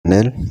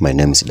channel. My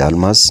name is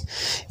Dalmas.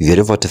 If you're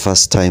here for the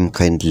first time,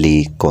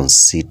 kindly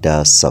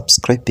consider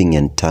subscribing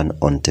and turn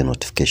on the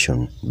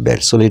notification bell.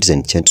 So ladies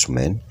and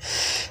gentlemen,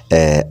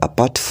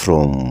 apart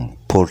from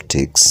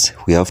politics,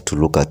 we have to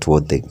look at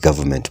what the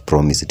government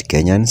promised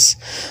Kenyans,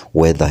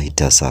 whether it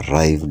has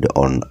arrived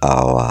on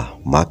our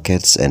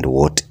markets and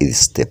what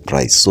is the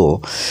price.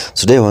 So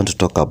today I want to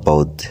talk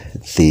about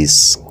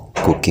this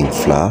cooking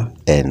flour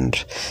and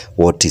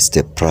what is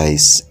the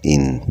price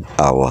in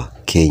our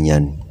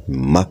Kenyan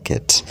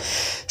market.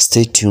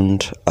 Stay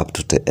tuned up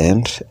to the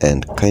end,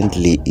 and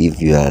kindly,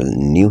 if you are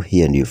new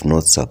here and you've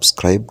not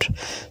subscribed,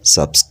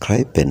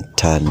 subscribe and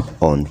turn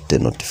on the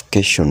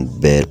notification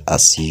bell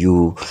as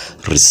you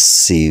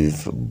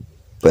receive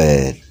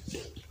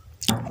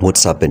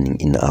what's happening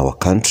in our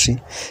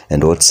country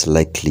and what's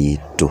likely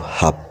to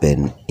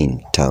happen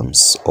in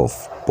terms of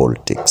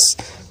politics.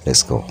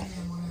 Let's go.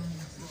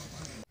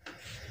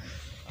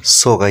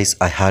 So guys,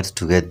 I had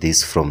to get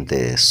this from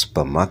the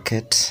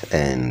supermarket,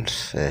 and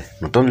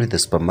not only the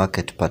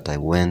supermarket, but I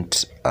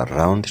went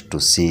around to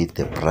see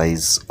the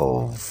price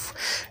of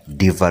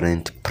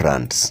different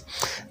brands.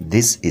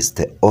 This is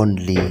the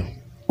only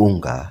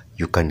unga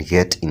you can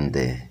get in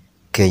the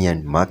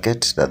Kenyan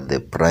market that the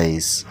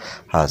price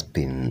has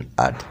been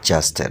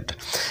adjusted.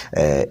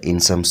 In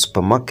some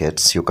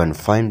supermarkets you can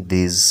find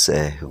this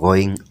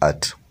going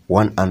at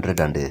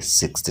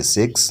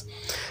 166,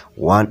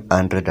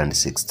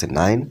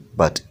 169,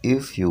 but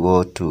if you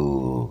go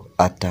to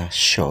other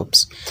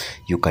shops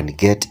you can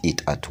get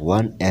it at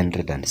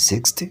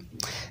 160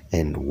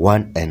 and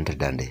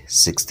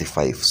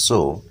 165.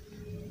 So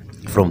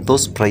from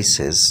those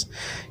prices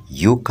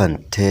you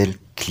can tell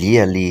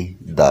clearly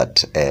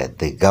that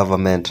the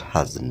government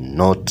has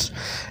not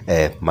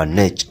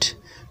managed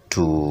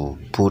to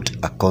put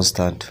a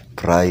constant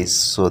price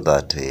so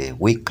that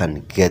we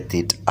can get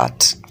it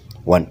at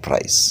one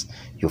price.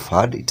 You've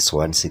heard it's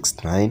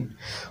 169,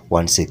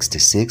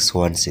 166,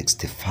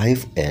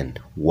 165 and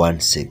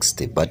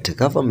 160, but the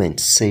government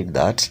said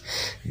that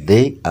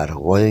they are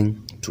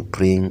going to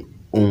bring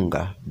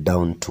unga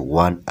down to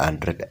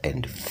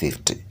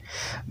 150.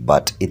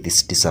 But it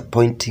is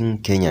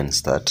disappointing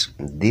Kenyans that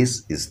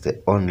this is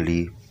the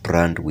only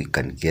brand we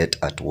can get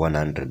at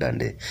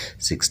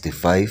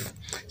 165,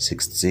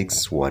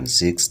 66,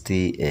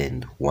 160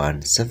 and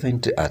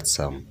 170 at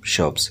some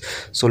shops.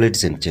 So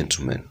ladies and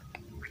gentlemen,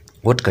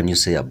 what can you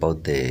say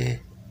about the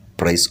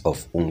price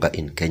of unga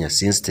in Kenya,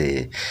 since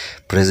the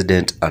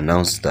president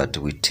announced that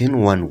within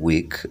 1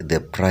 week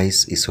the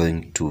price is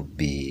going to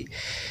be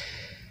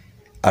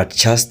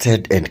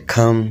adjusted and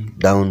come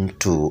down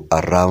to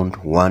around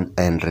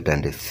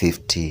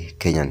 150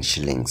 Kenyan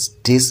shillings.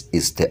 This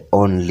is the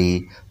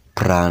only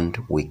brand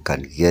we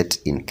can get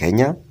in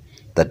Kenya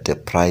that the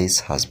price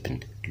has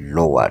been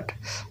lowered.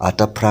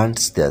 Other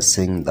brands, they are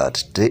saying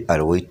that they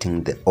are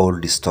waiting the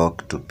old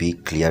stock to be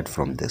cleared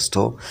from the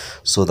store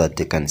so that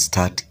they can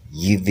start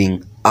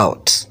giving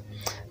out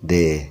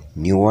the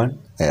new one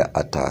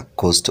at a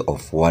cost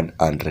of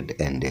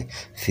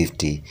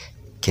 150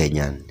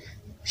 Kenyan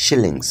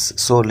shillings.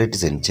 So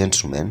ladies and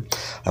gentlemen,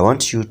 I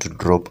want you to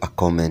drop a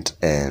comment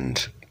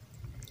and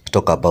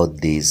talk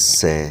about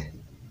this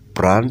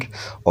brand,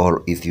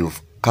 or if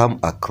you've come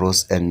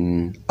across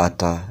any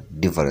other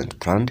different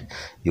brand,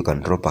 you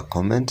can drop a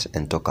comment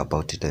and talk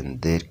about it. And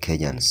there,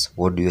 Kenyans,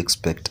 what do you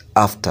expect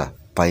after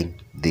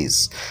buying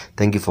this?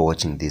 Thank you for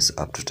watching this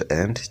up to the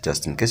end.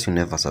 Just in case you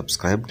never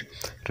subscribed,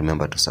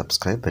 remember to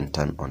subscribe and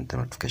turn on the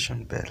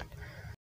notification bell.